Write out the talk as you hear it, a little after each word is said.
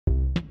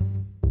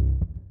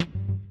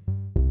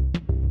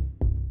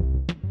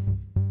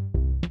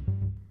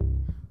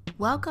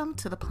Welcome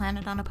to the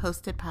Planet on a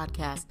Post-it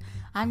podcast.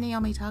 I'm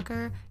Naomi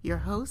Tucker, your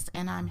host,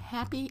 and I'm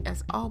happy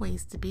as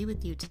always to be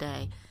with you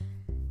today.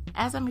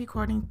 As I'm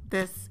recording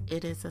this,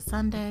 it is a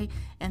Sunday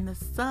and the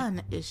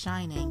sun is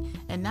shining.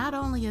 And not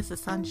only is the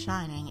sun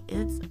shining,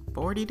 it's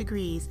 40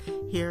 degrees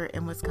here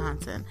in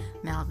Wisconsin.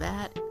 Now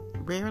that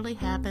rarely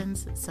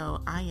happens,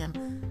 so I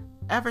am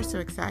ever so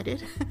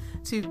excited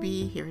to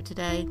be here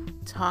today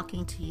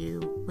talking to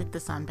you with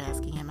the sun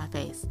basking in my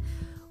face.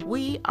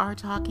 We are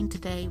talking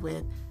today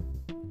with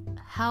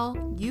how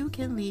you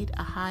can lead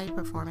a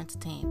high-performance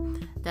team.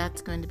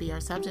 That's going to be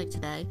our subject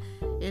today.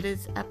 It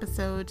is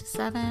episode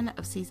 7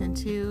 of season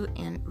 2,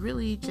 and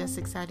really just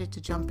excited to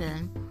jump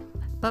in.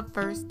 But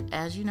first,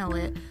 as you know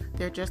it,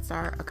 there just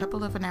are a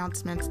couple of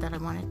announcements that I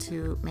wanted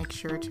to make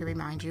sure to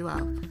remind you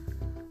of.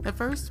 The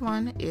first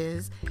one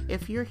is,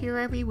 if you're here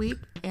every week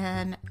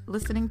and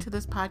listening to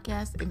this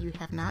podcast and you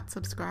have not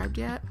subscribed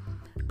yet,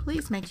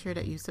 please make sure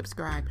that you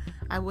subscribe.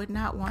 I would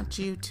not want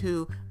you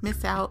to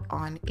miss out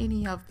on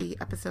any of the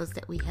episodes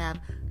that we have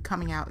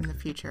coming out in the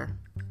future.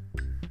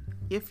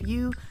 If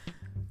you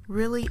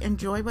really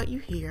enjoy what you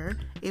hear,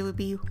 it would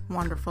be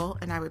wonderful,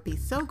 and I would be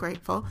so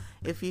grateful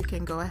if you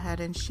can go ahead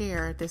and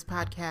share this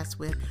podcast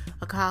with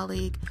a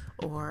colleague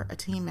or a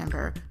team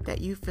member that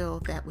you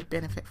feel that would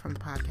benefit from the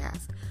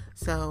podcast.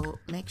 So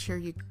make sure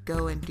you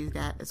go and do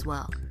that as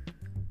well.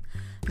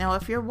 Now,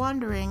 if you're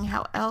wondering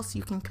how else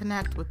you can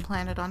connect with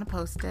Planet on a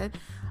Post-it,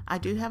 I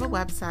do have a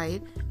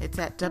website. It's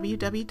at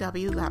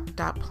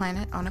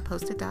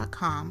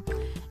www.planetonapostit.com.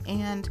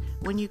 And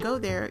when you go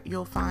there,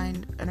 you'll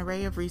find an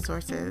array of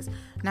resources.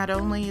 Not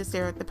only is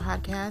there the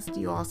podcast,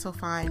 you also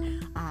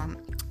find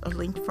a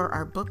link for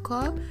our book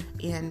club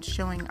and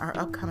showing our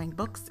upcoming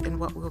books and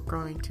what we're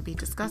going to be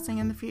discussing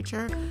in the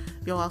future.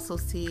 You'll also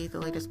see the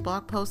latest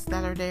blog posts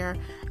that are there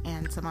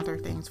and some other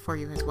things for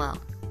you as well.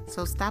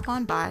 So stop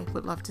on by.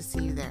 Would love to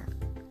see you there.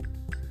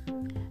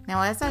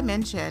 Now, as I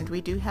mentioned,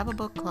 we do have a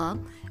book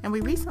club, and we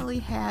recently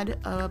had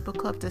a book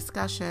club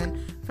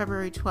discussion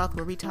February 12th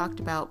where we talked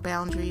about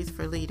Boundaries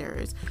for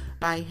Leaders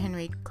by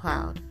Henry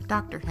Cloud,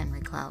 Dr. Henry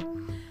Cloud.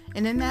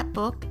 And in that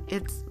book,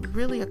 it's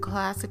really a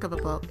classic of a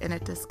book, and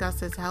it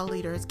discusses how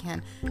leaders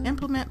can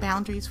implement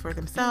boundaries for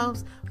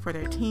themselves, for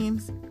their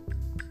teams,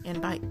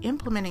 and by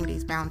implementing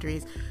these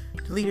boundaries,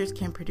 leaders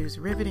can produce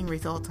riveting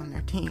results on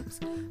their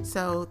teams.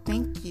 So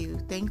thank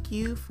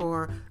you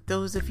for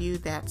those of you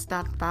that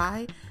stopped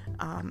by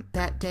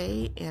that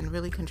day and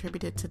really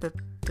contributed to the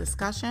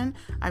discussion.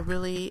 I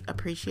really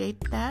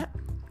appreciate that.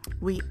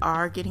 We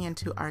are getting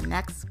into our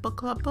next book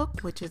club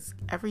book, which is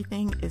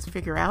Everything is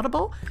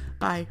Figureoutable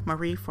by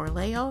Marie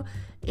Forleo,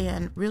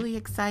 and really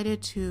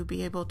excited to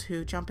be able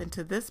to jump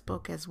into this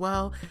book as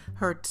well.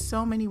 Heard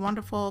so many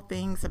wonderful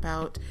things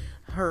about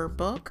her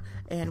book,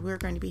 and we're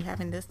going to be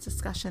having this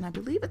discussion. I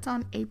believe it's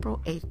on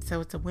April 8th,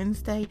 so it's a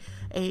Wednesday,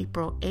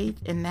 April 8th,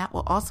 and that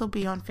will also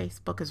be on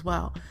Facebook as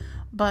well.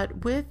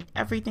 But with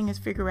Everything is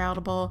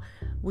Figureoutable,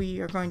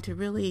 we are going to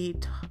really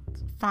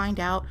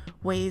find out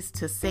ways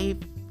to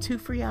save 2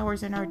 free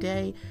hours in our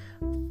day,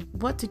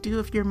 what to do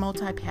if you're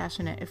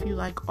multi-passionate, if you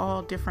like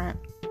all different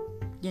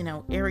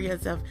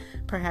areas of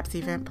perhaps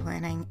event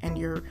planning and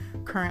you're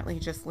currently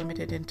just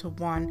limited into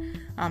one,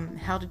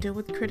 how to deal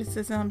with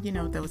criticism,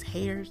 those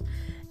haters,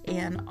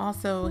 and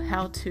also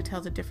how to tell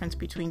the difference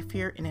between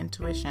fear and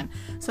intuition.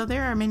 So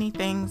there are many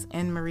things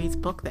in Marie's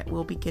book that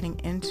we'll be getting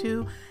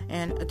into.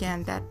 And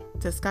again, that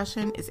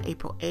discussion is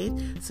April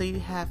 8th. So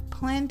you have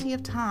plenty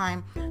of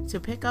time to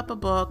pick up a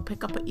book,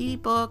 pick up an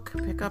ebook,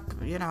 pick up,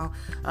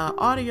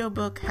 audio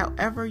book,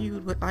 however you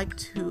would like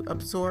to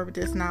absorb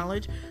this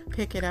knowledge,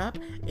 pick it up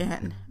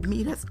and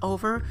meet us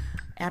over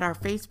at our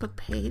Facebook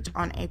page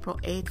on April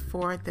 8th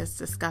for this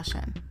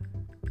discussion.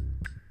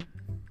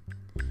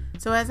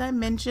 So as I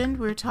mentioned,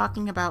 we're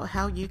talking about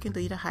how you can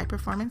lead a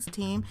high-performance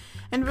team.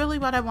 And really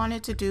what I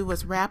wanted to do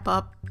was wrap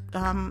up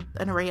an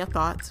array of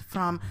thoughts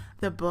from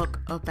the book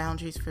of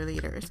Boundaries for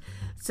Leaders.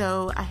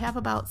 So I have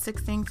about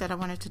 6 things that I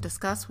wanted to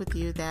discuss with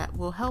you that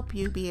will help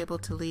you be able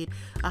to lead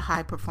a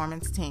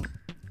high-performance team.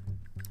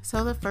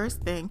 So the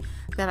first thing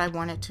that I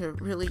wanted to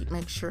really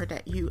make sure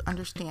that you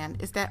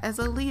understand is that as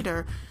a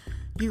leader,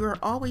 you are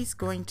always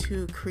going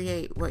to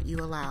create what you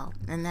allow.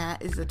 And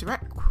that is a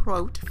direct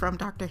quote from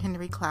Dr.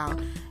 Henry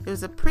Cloud. It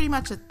was pretty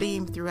much a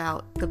theme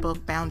throughout the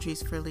book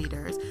Boundaries for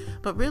Leaders.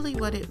 But really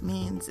what it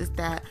means is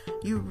that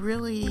you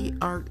really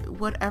are,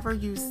 whatever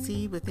you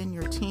see within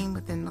your team,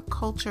 within the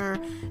culture,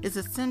 is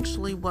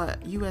essentially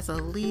what you as a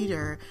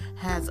leader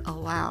has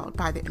allowed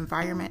by the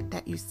environment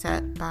that you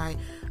set, by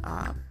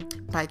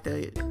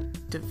the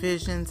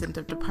divisions and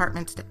the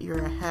departments that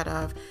you're ahead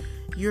of.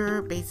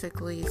 You're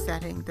basically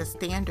setting the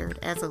standard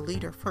as a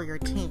leader for your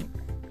team.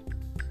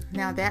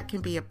 Now that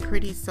can be a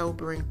pretty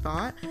sobering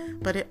thought,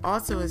 but it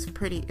also is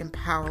pretty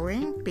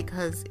empowering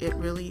because it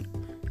really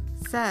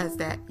says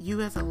that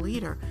you as a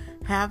leader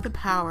have the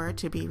power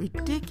to be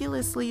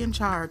ridiculously in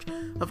charge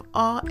of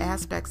all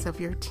aspects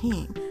of your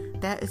team.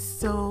 That is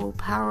so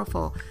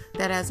powerful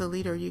that as a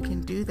leader you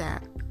can do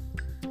that.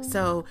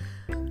 So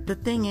the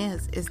thing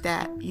is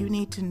that you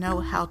need to know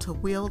how to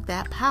wield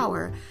that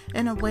power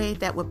in a way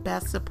that would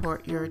best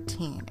support your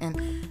team.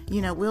 And,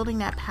 wielding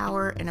that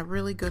power in a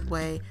really good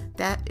way,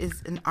 that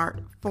is an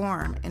art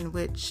form in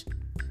which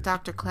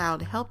Dr.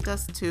 Cloud helped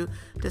us to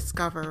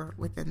discover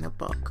within the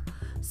book.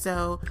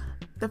 So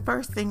the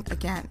first thing,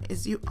 again,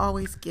 is you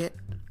always get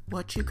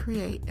what you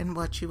create and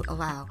what you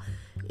allow.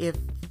 If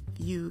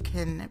you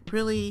can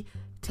really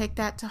take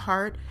that to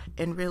heart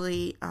and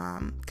really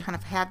kind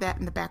of have that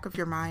in the back of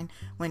your mind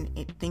when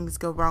things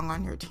go wrong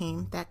on your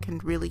team, that can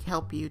really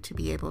help you to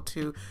be able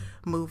to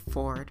move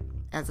forward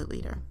as a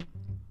leader.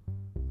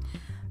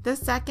 The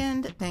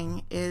second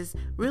thing is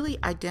really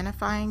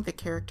identifying the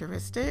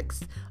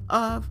characteristics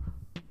of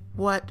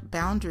when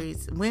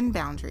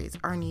boundaries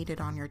are needed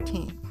on your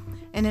team.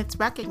 And it's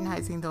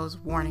recognizing those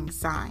warning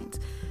signs.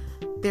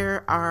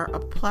 There are a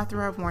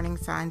plethora of warning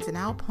signs, and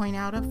I'll point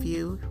out a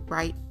few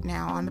right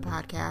now on the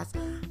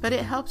podcast, but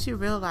it helps you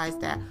realize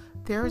that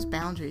there's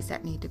boundaries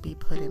that need to be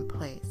put in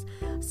place.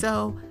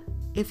 So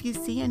if you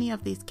see any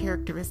of these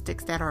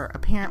characteristics that are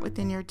apparent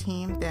within your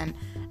team, then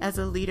as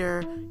a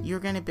leader, you're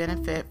going to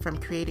benefit from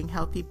creating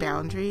healthy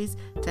boundaries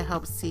to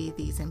help see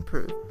these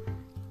improve.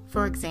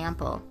 For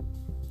example,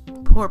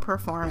 poor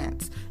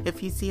performance.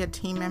 If you see a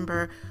team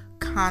member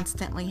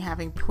constantly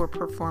having poor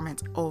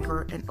performance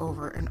over and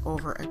over and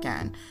over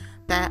again,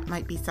 that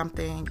might be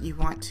something you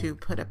want to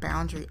put a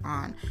boundary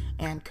on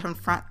and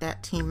confront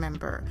that team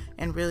member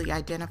and really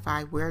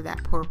identify where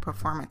that poor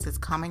performance is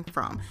coming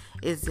from.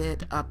 Is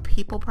it a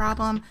people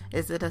problem?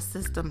 Is it a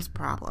systems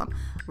problem?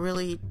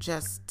 Really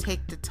just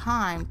take the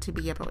time to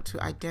be able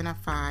to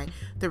identify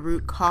the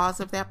root cause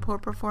of that poor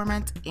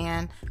performance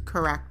and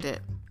correct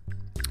it.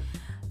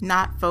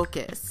 Not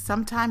focused.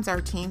 Sometimes our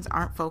teams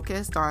aren't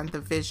focused on the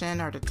vision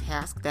or the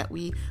task that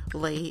we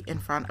lay in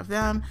front of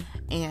them,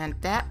 and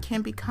that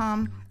can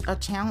become a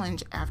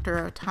challenge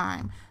after a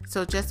time.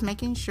 So just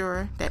making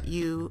sure that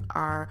you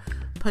are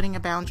putting a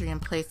boundary in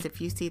place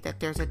if you see that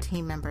there's a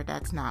team member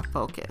that's not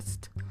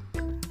focused.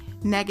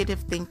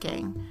 Negative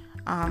thinking.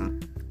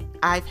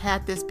 I've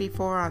had this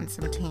before on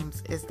some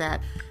teams, is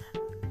that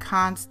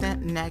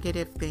constant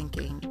negative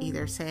thinking,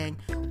 either saying,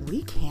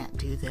 we can't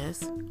do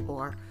this,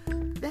 or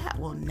that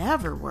will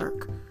never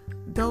work.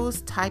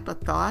 Those type of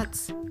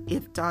thoughts,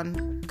 if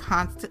done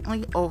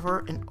constantly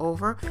over and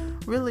over,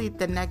 really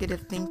the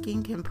negative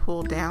thinking can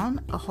pull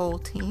down a whole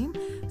team.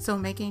 So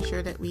making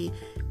sure that we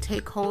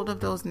take hold of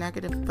those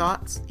negative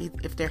thoughts,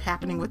 if they're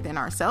happening within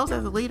ourselves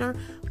as a leader,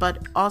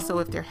 but also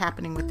if they're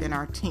happening within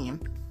our team,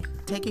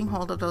 taking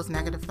hold of those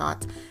negative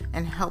thoughts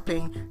and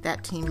helping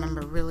that team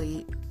member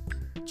really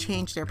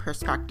change their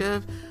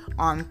perspective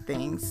on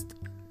things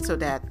so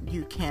that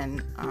you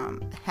can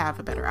have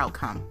a better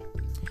outcome.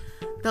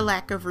 The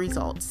lack of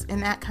results,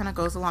 and that kind of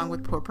goes along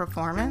with poor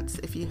performance.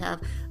 If you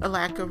have a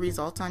lack of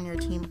results on your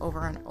team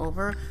over and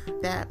over,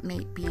 that may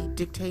be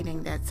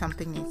dictating that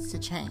something needs to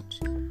change.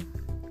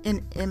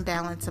 An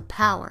imbalance of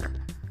power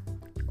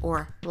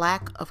or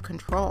lack of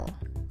control.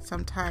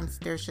 Sometimes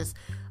there's just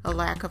a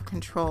lack of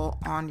control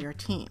on your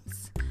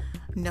teams.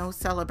 No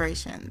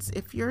celebrations.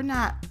 If you're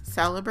not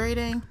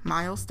celebrating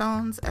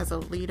milestones as a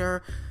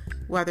leader,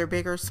 whether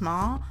big or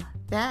small,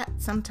 that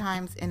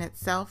sometimes in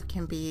itself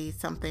can be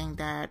something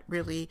that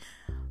really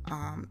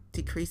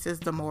decreases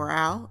the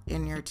morale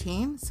in your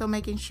team. So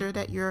making sure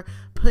that you're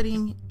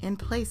putting in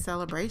place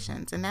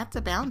celebrations, and that's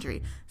a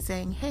boundary,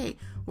 saying, hey,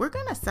 we're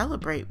going to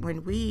celebrate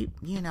when we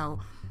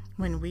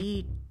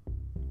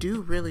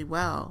do really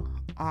well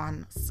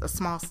on a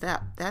small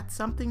step. That's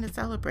something to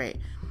celebrate.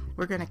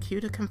 We're going to cue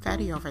the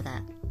confetti over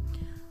that.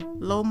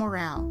 Low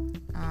morale.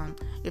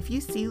 If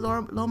you see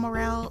low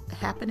morale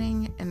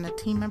happening in a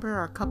team member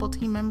or a couple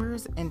team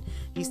members and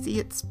you see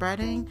it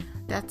spreading,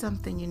 that's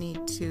something you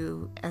need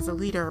to, as a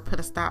leader, put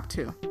a stop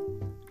to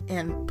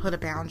and put a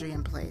boundary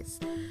in place.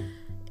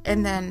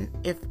 And then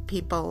if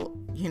people,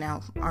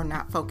 are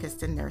not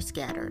focused and they're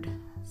scattered.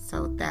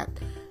 So that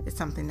is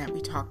something that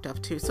we talked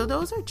of too. So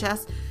those are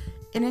just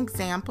an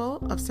example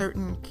of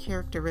certain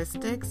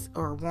characteristics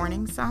or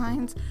warning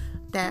signs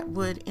that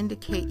would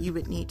indicate you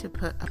would need to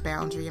put a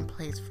boundary in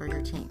place for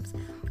your teams.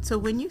 So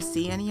when you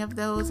see any of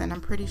those, and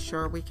I'm pretty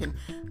sure we can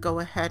go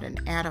ahead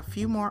and add a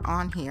few more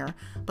on here,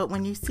 but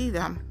when you see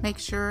them, make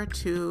sure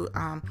to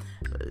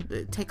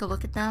take a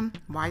look at them.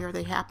 Why are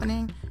they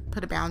happening?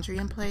 Put a boundary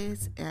in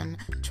place and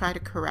try to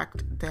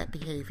correct that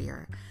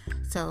behavior.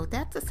 So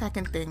that's the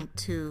second thing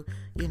to,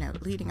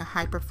 leading a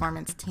high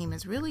performance team,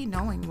 is really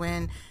knowing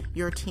when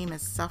your team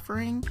is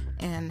suffering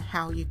and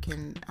how you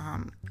can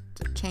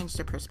change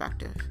the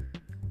perspective.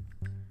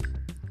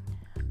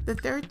 The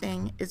third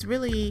thing is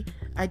really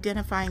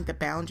identifying the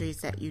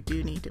boundaries that you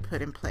do need to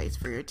put in place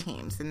for your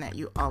teams and that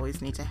you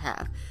always need to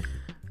have.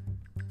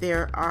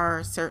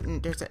 There's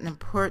an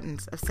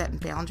importance of setting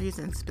boundaries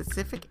in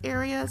specific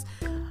areas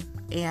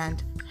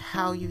and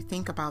how you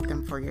think about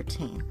them for your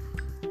team.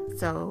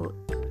 So,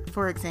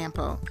 for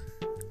example,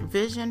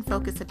 vision,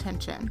 focus,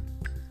 attention.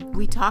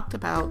 We talked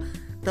about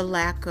the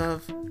lack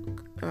of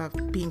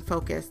being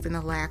focused and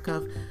the lack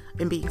of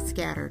being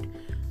scattered.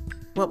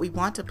 what we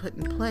want to put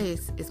in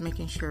place is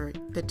making sure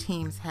the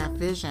teams have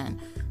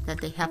vision,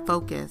 that they have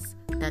focus,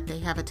 that they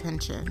have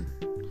attention.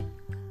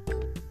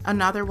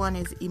 Another one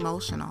is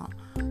emotional.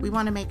 We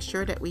want to make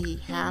sure that we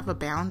have a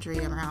boundary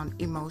around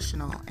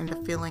emotional and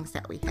the feelings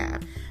that we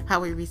have, how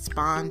we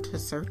respond to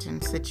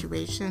certain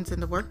situations in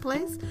the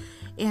workplace,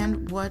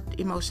 and what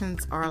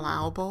emotions are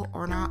allowable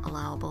or not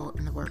allowable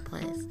in the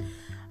workplace.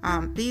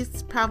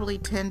 These probably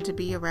tend to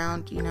be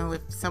around,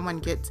 if someone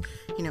gets,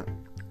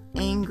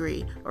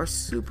 angry or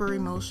super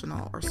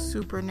emotional or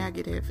super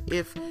negative,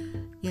 if,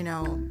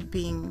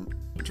 being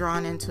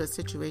drawn into a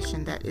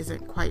situation that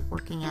isn't quite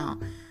working out.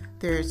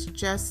 There's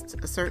just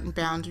a certain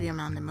boundary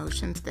around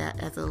emotions that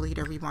as a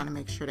leader we want to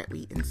make sure that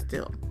we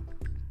instill.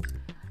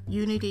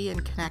 Unity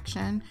and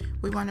connection.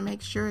 We want to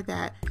make sure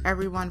that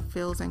everyone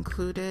feels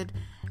included,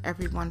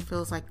 everyone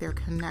feels like they're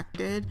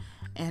connected,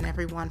 and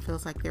everyone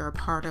feels like they're a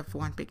part of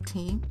one big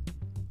team.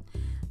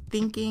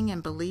 Thinking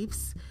and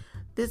beliefs.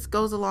 This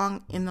goes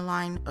along in the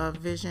line of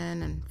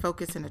vision and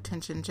focus and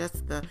attention,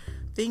 just the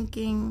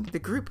thinking, the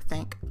group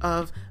think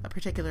of a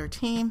particular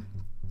team,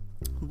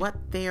 what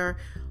they're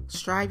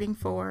striving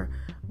for,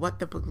 what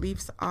the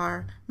beliefs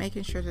are,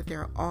 making sure that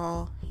they're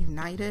all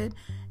united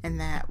and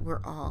that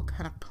we're all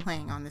kind of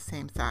playing on the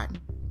same side.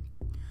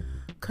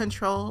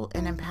 Control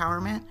and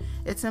empowerment.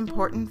 It's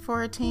important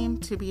for a team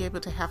to be able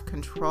to have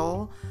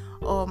control,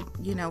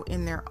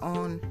 in their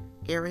own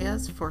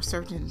areas for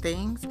certain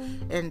things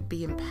and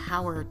be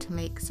empowered to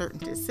make certain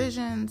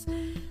decisions.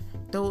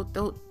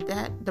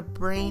 That the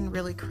brain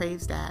really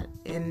craves that.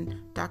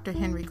 In Dr.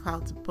 Henry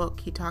Cloud's book,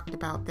 he talked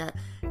about that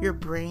your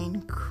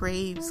brain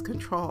craves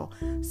control.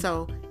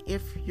 So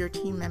if your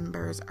team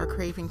members are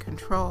craving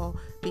control,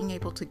 being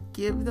able to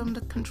give them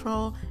the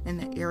control in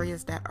the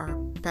areas that are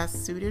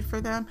best suited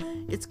for them,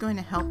 it's going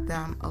to help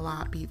them a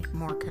lot be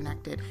more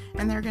connected,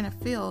 and they're going to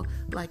feel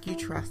like you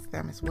trust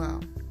them as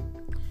well.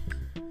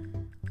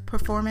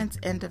 Performance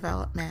and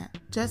development.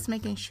 Just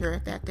making sure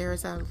that there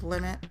is a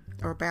limit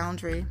or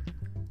boundary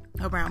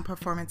around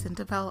performance and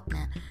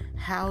development.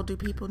 How do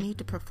people need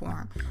to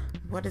perform?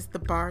 What is the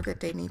bar that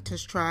they need to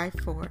strive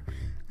for?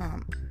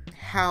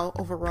 How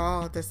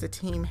overall does the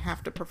team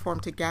have to perform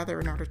together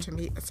in order to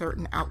meet a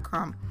certain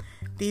outcome?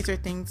 These are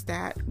things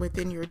that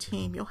within your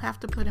team you'll have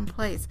to put in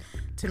place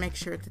to make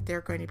sure that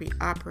they're going to be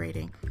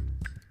operating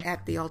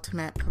at the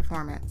ultimate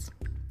performance.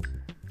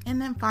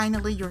 And then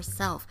finally,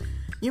 yourself.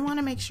 You want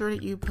to make sure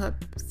that you put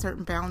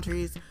certain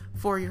boundaries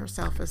for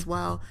yourself as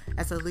well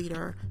as a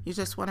leader. You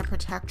just want to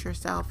protect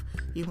yourself.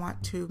 You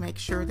want to make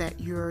sure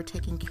that you're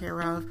taken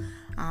care of.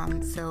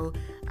 So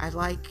I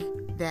like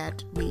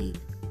that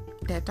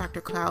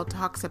Dr. Cloud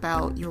talks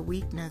about your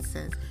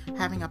weaknesses,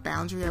 having a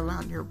boundary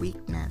around your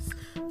weakness.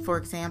 For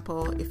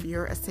example, if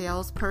you're a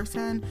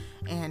salesperson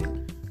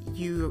and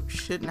you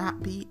should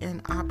not be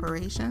in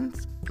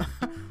operations,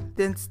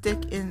 then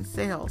stick in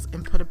sales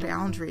and put a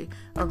boundary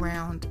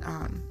around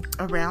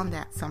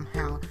that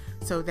somehow,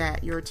 so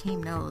that your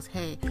team knows,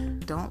 hey,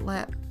 don't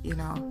let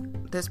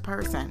this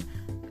person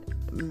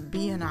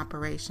be in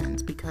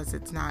operations because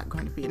it's not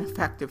going to be an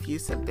effective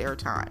use of their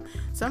time.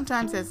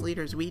 Sometimes as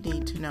leaders, we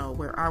need to know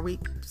where our weak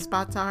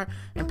spots are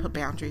and put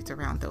boundaries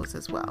around those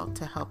as well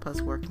to help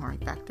us work more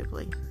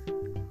effectively.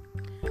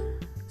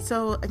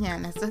 So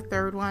again, that's the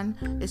third one,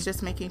 is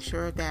just making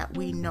sure that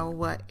we know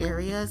what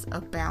areas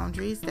of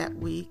boundaries that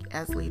we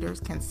as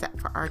leaders can set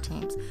for our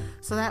teams.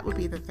 So that would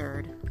be the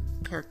third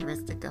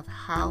characteristic of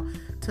how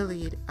to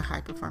lead a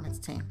high-performance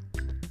team.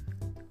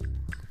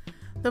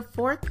 The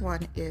fourth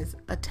one is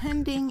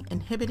attending,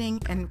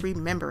 inhibiting, and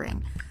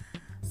remembering.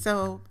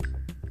 So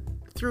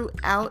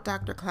throughout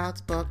Dr.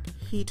 Cloud's book,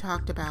 he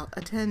talked about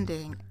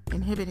attending,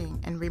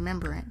 inhibiting, and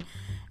remembering.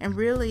 And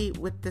really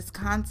what this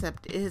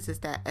concept is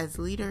that as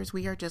leaders,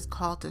 we are just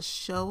called to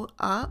show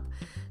up,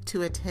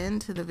 to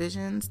attend to the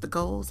visions, the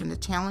goals, and the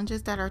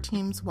challenges that our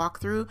teams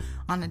walk through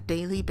on a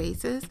daily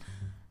basis.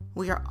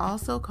 We are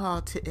also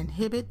called to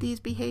inhibit these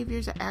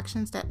behaviors or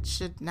actions that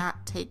should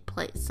not take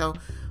place. So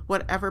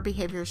whatever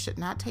behaviors should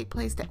not take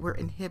place, that we're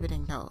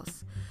inhibiting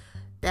those.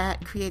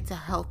 That creates a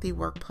healthy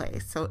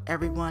workplace so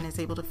everyone is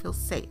able to feel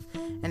safe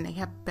and they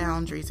have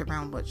boundaries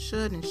around what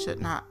should and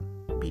should not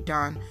be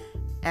done.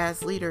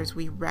 As leaders,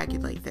 we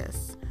regulate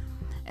this.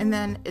 And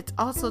then it's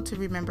also to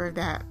remember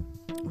that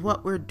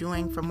what we're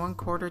doing from one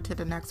quarter to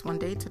the next, one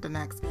day to the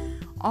next,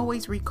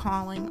 always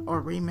recalling or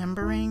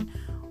remembering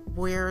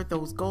where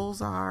those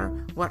goals are,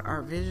 what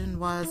our vision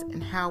was,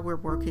 and how we're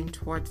working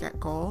towards that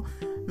goal,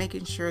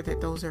 making sure that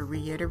those are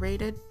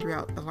reiterated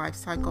throughout the life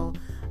cycle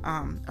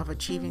of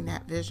achieving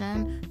that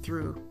vision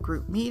through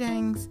group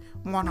meetings,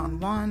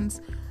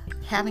 one-on-ones.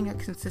 Having a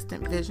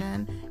consistent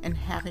vision and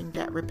having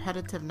that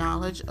repetitive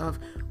knowledge of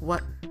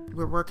what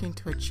we're working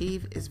to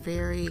achieve is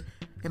very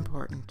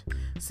important.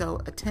 So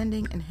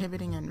attending,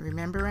 inhibiting, and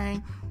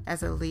remembering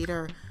as a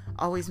leader,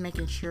 always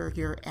making sure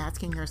you're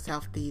asking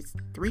yourself these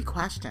three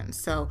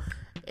questions. So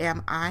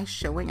am I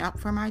showing up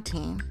for my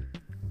team?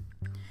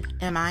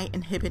 Am I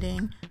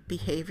inhibiting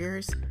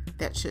behaviors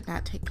that should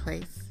not take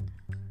place?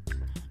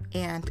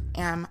 And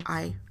am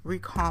I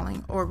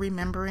recalling or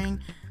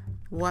remembering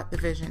what the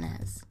vision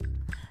is.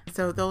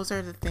 So those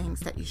are the things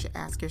that you should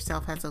ask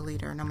yourself as a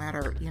leader, no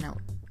matter,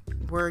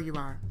 where you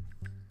are.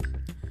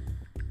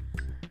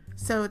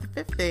 So the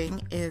fifth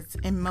thing is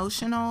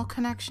emotional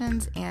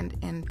connections and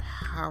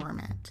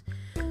empowerment.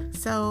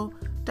 So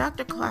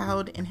Dr.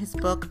 Cloud in his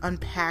book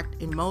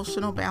unpacked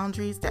emotional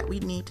boundaries that we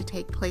need to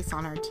take place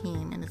on our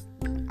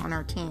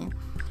team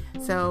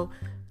So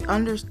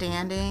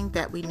understanding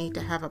that we need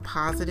to have a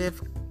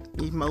positive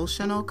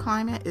emotional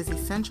climate is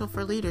essential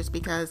for leaders,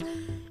 because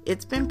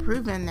it's been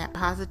proven that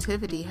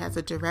positivity has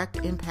a direct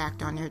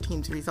impact on your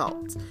team's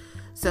results.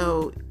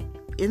 So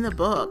in the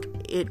book,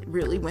 it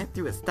really went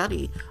through a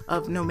study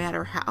of no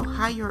matter how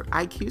high your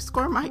IQ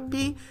score might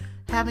be,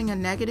 having a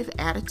negative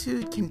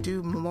attitude can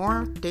do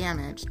more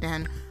damage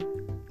than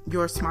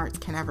your smarts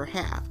can ever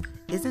have.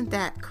 Isn't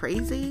that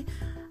crazy?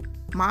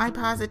 My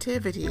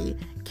positivity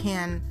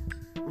can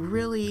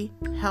really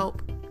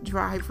help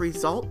drive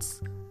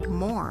results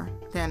more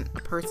than a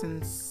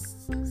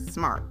person's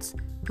smarts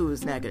who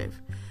is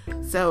negative.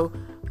 So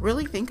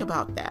really think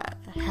about that,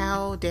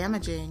 how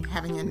damaging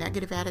having a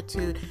negative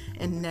attitude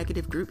and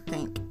negative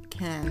groupthink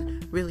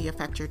can really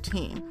affect your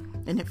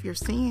team. And if you're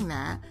seeing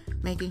that,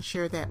 making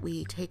sure that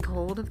we take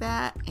hold of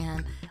that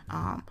and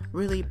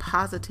really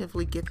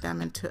positively get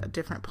them into a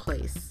different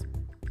place.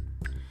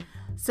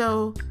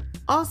 So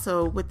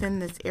also within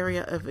this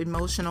area of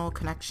emotional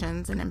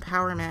connections and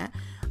empowerment,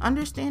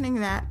 understanding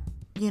that,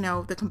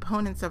 the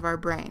components of our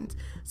brains.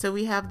 So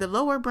we have the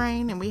lower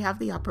brain and we have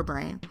the upper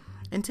brain.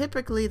 And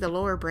typically the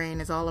lower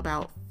brain is all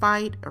about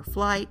fight or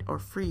flight or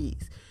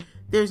freeze.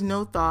 There's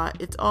no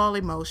thought. It's all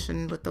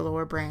emotion with the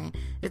lower brain.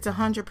 It's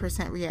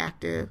 100%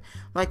 reactive.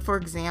 Like, for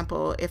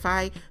example, if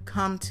I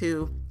come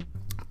to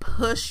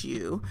push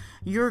you,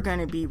 you're going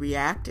to be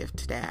reactive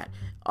to that.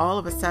 All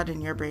of a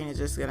sudden, your brain is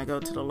just going to go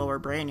to the lower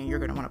brain and you're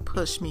going to want to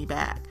push me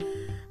back.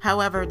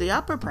 However, the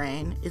upper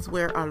brain is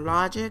where our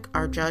logic,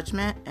 our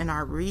judgment, and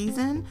our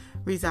reason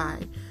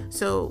reside.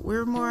 So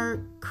we're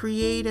more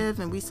creative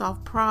and we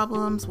solve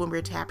problems when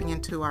we're tapping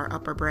into our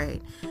upper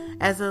brain.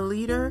 As a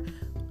leader,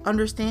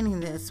 understanding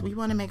this, we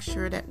want to make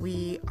sure that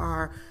we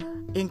are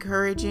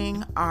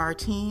encouraging our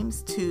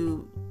teams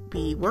to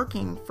be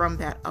working from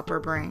that upper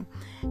brain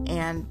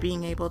and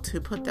being able to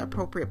put the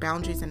appropriate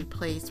boundaries in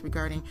place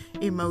regarding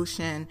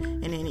emotion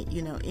and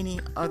any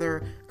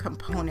other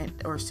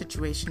component or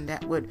situation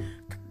that would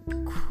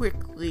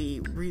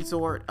quickly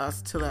resort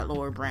us to that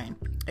lower brain,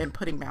 and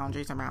putting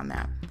boundaries around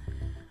that.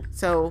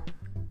 So,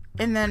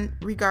 and then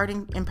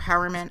regarding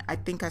empowerment, I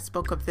think I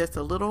spoke of this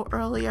a little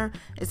earlier,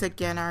 is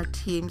again, our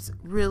teams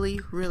really,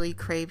 really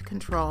crave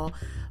control,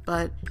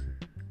 but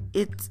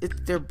it's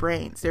their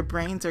brains. Their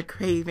brains are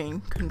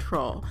craving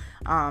control.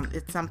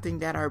 It's something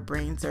that our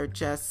brains are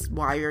just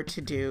wired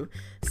to do.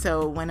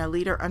 So when a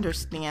leader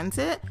understands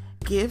it,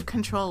 give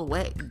control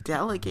away.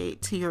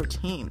 Delegate to your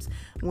teams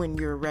when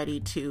you're ready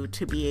to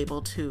be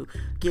able to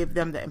give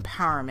them the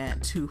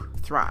empowerment to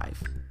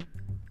thrive.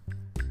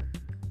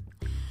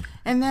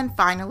 And then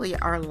finally,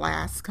 our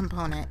last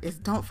component is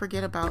don't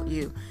forget about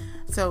you.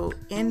 So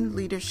in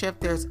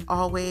leadership, there's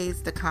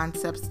always the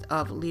concepts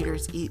of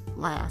leaders eat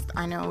last.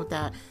 I know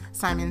that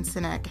Simon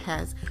Sinek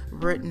has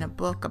written a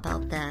book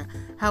about that.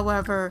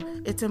 However,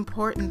 it's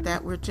important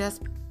that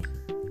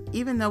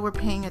even though we're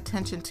paying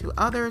attention to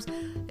others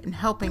and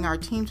helping our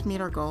teams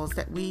meet our goals,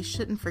 that we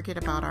shouldn't forget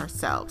about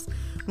ourselves.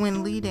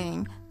 When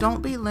leading,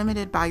 don't be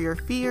limited by your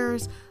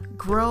fears.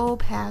 Grow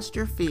past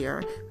your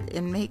fear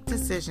and make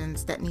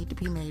decisions that need to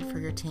be made for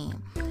your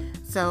team.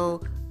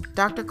 So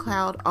Dr.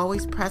 Cloud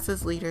always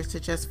presses leaders to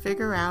just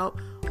figure out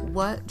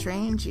what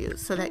drains you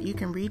so that you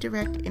can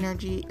redirect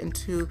energy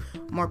into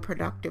more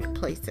productive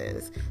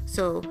places.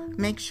 So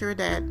make sure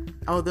that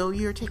although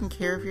you're taking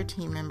care of your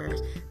team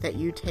members, that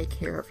you take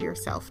care of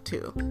yourself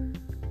too.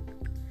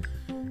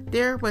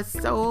 There was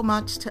so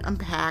much to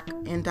unpack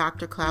in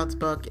Dr. Cloud's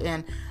book,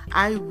 and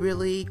I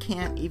really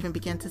can't even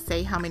begin to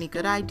say how many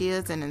good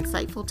ideas and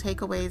insightful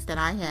takeaways that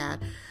I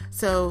had.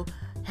 So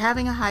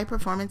having a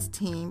high-performance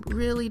team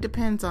really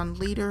depends on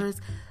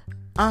leaders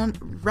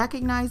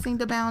recognizing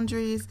the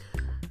boundaries,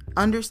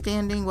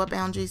 understanding what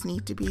boundaries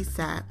need to be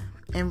set,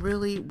 and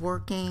really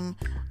working,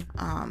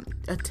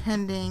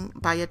 attending,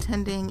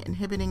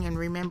 inhibiting, and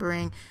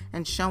remembering,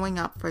 and showing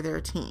up for their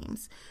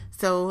teams.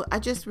 So I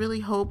just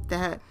really hope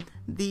that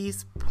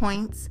these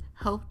points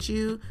helped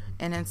you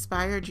and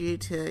inspired you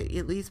to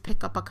at least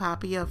pick up a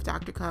copy of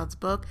Dr. Cloud's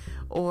book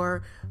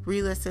or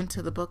re-listen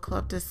to the book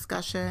club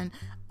discussion.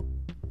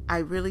 I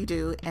really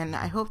do. And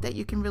I hope that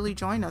you can really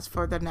join us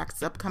for the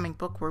next upcoming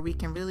book where we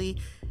can really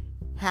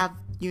have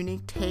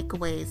unique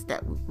takeaways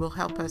that will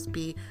help us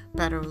be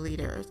better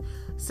leaders.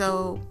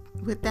 So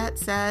with that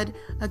said,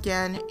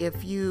 again,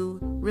 if you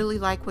really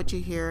like what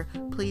you hear,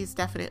 please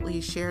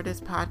definitely share this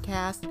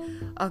podcast.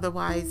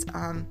 Otherwise,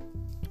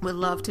 would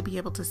love to be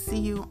able to see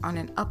you on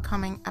an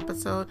upcoming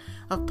episode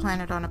of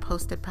Planet on a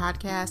Post-it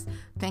podcast.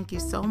 Thank you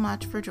so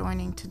much for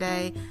joining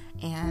today,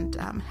 and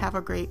have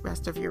a great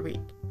rest of your week.